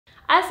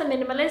As a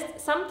minimalist,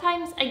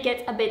 sometimes I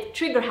get a bit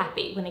trigger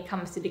happy when it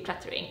comes to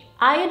decluttering.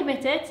 I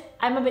admit it,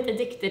 I'm a bit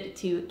addicted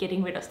to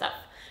getting rid of stuff.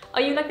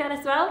 Are you like that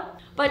as well?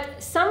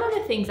 But some of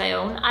the things I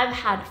own, I've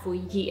had for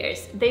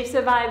years. They've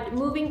survived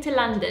moving to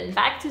London,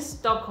 back to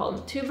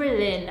Stockholm, to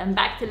Berlin, and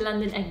back to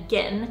London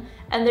again.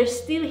 And they're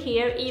still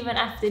here even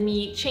after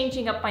me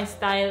changing up my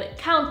style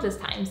countless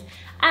times.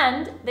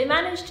 And they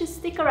manage to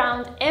stick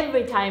around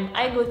every time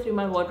I go through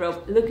my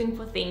wardrobe looking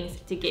for things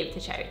to give to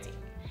charity.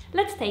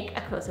 Let's take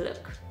a closer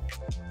look.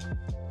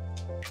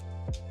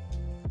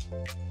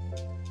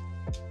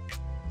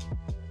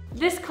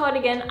 This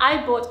cardigan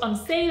I bought on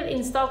sale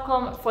in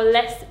Stockholm for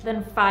less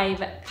than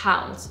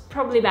 £5,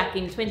 probably back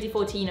in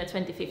 2014 or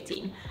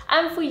 2015.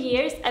 And for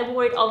years I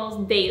wore it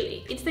almost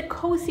daily. It's the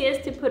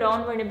coziest to put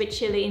on when a bit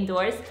chilly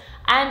indoors,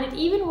 and it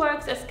even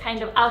works as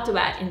kind of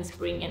outerwear in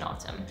spring and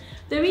autumn.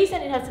 The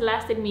reason it has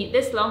lasted me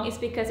this long is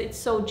because it's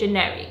so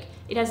generic.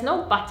 It has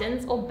no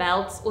buttons or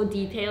belts or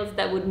details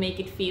that would make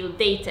it feel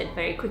dated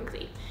very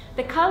quickly.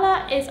 The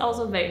color is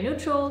also very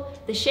neutral,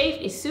 the shape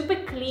is super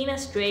clean and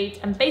straight,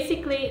 and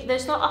basically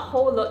there's not a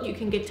whole lot you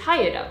can get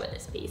tired of with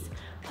this piece.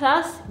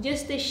 Plus,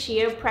 just the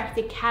sheer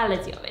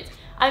practicality of it.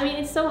 I mean,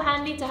 it's so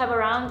handy to have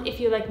around if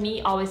you're like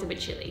me, always a bit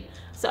chilly.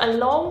 So a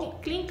long,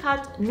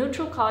 clean-cut,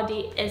 neutral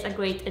cardi is a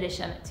great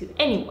addition to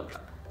any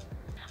wardrobe.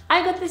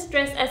 I got this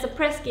dress as a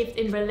press gift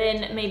in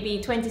Berlin maybe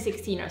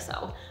 2016 or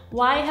so.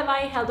 Why have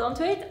I held on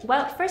to it?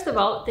 Well, first of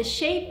all, the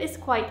shape is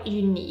quite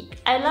unique.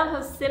 I love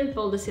how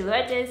simple the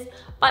silhouette is,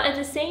 but at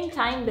the same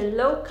time the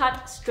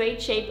low-cut, straight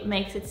shape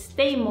makes it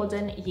stay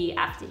modern year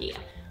after year.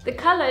 The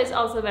color is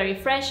also very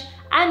fresh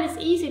and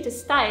it's easy to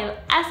style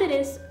as it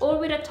is, or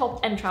with a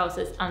top and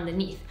trousers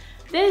underneath.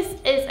 This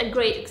is a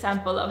great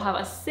example of how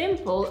a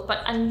simple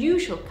but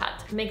unusual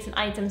cut makes an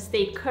item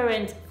stay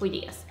current for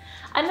years.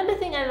 Another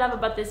thing I love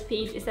about this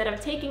piece is that I'm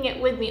taking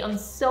it with me on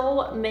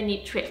so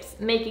many trips,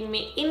 making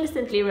me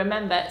instantly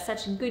remember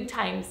such good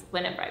times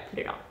whenever I put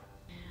it on.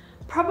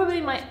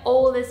 Probably my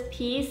oldest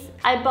piece,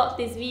 I bought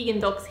these vegan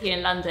docks here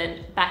in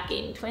London back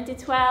in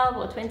 2012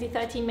 or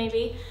 2013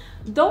 maybe.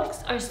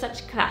 Docks are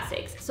such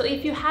classics, so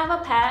if you have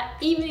a pair,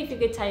 even if you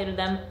get tired of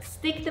them,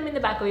 stick them in the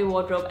back of your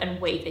wardrobe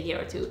and wait a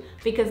year or two,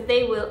 because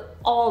they will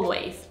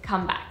always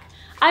come back.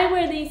 I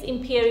wear these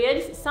in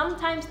periods,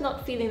 sometimes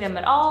not feeling them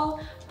at all,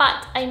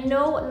 but I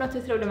know not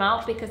to throw them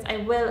out because I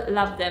will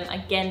love them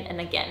again and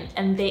again,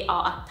 and they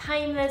are a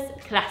timeless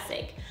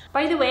classic.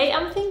 By the way,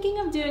 I'm thinking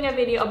of doing a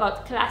video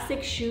about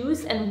classic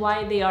shoes and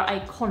why they are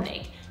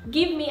iconic.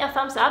 Give me a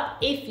thumbs up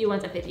if you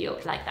want a video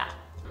like that.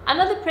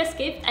 Another press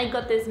gift, I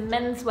got this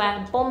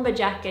menswear bomber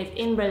jacket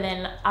in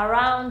Berlin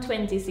around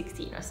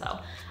 2016 or so.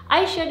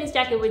 I shared this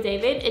jacket with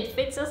David, it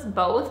fits us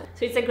both,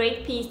 so it's a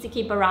great piece to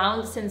keep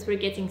around since we're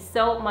getting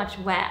so much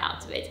wear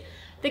out of it.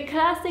 The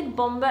classic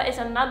bomber is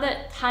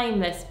another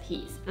timeless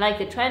piece, like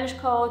the trench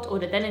coat or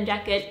the denim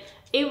jacket,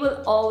 it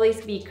will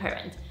always be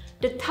current.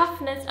 The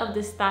toughness of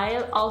the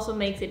style also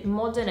makes it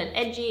modern and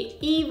edgy,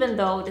 even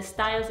though the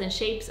styles and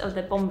shapes of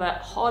the bomber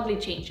hardly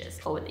changes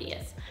over the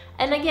years.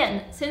 And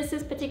again, since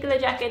this particular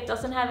jacket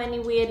doesn't have any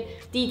weird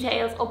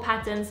details or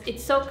patterns,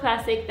 it's so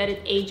classic that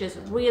it ages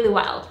really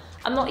well.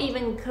 I'm not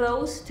even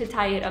close to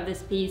tired of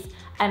this piece,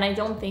 and I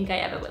don't think I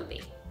ever will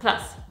be.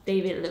 Plus,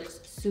 David looks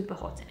super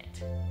hot in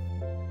it.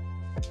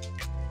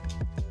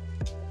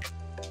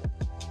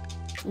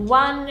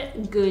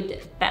 One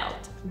good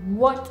belt.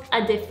 What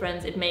a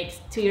difference it makes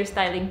to your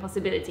styling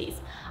possibilities.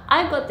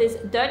 I got this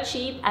dirt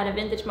cheap at a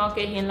vintage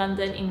market here in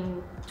London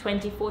in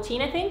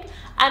 2014 I think,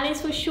 and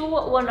it's for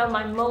sure one of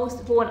my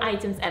most worn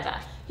items ever.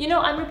 You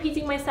know, I'm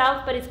repeating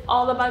myself, but it's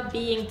all about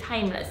being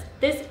timeless.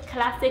 This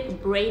classic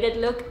braided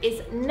look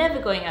is never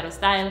going out of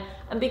style,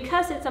 and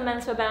because it's a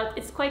menswear belt,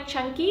 it's quite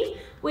chunky,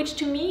 which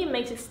to me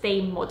makes it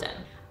stay modern.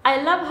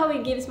 I love how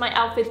it gives my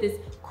outfit this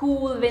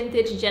cool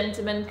vintage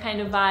gentleman kind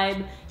of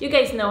vibe. You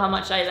guys know how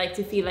much I like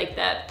to feel like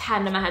the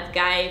Panama hat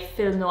guy,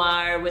 film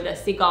noir with a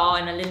cigar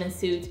and a linen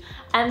suit,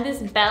 and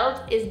this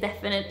belt is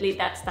definitely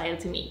that style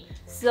to me.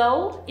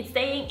 So it's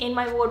staying in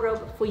my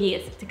wardrobe for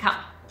years to come.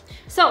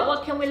 So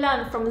what can we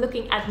learn from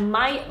looking at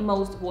my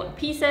most worn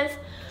pieces?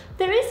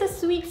 There is a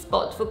sweet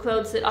spot for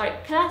clothes that are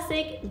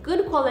classic,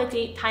 good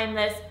quality,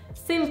 timeless,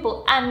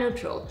 simple and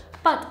neutral,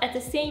 but at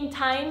the same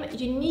time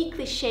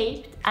uniquely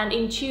shaped and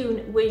in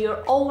tune with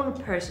your own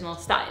personal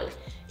style.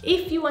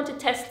 If you want to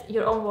test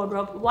your own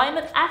wardrobe, why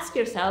not ask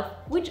yourself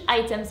which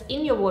items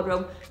in your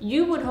wardrobe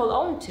you would hold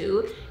on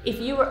to if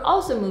you were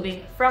also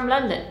moving from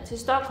London to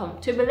Stockholm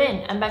to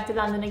Berlin and back to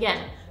London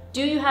again.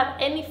 Do you have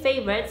any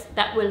favorites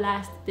that will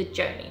last the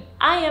journey?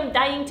 I am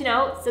dying to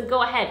know, so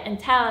go ahead and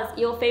tell us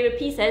your favorite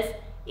pieces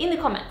in the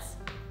comments.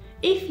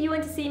 If you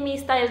want to see me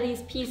style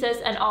these pieces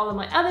and all of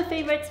my other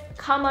favorites,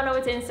 come on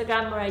over to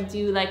Instagram where I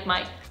do like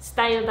my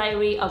style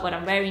diary of what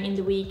I'm wearing in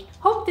the week.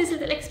 Hope this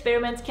little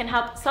experiment can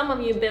help some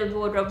of you build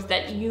wardrobes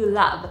that you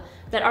love,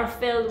 that are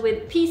filled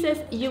with pieces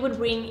you would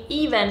bring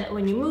even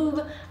when you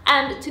move,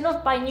 and to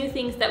not buy new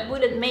things that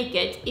wouldn't make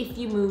it if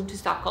you move to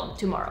Stockholm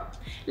tomorrow.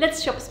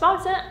 Let's shop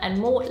smarter and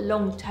more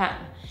long term.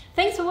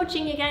 Thanks for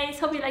watching you guys,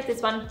 hope you liked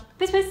this one.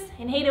 Puss puss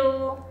and hej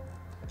då!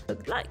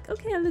 look like.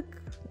 Okay, I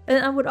look,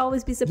 and I would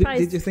always be surprised.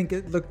 Did you think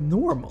it looked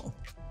normal?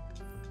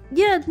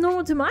 Yeah,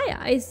 normal to my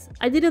eyes.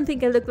 I didn't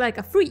think I looked like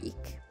a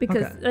freak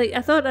because like,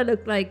 I thought I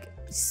looked like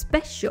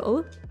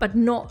special, but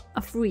not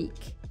a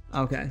freak.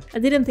 Okay. I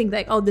didn't think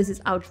like, oh, this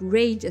is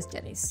outrageous,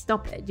 Jenny.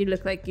 Stop it. You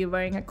look like you're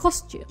wearing a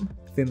costume.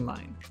 Thin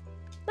line.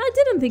 I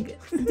didn't think.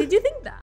 Did you think that?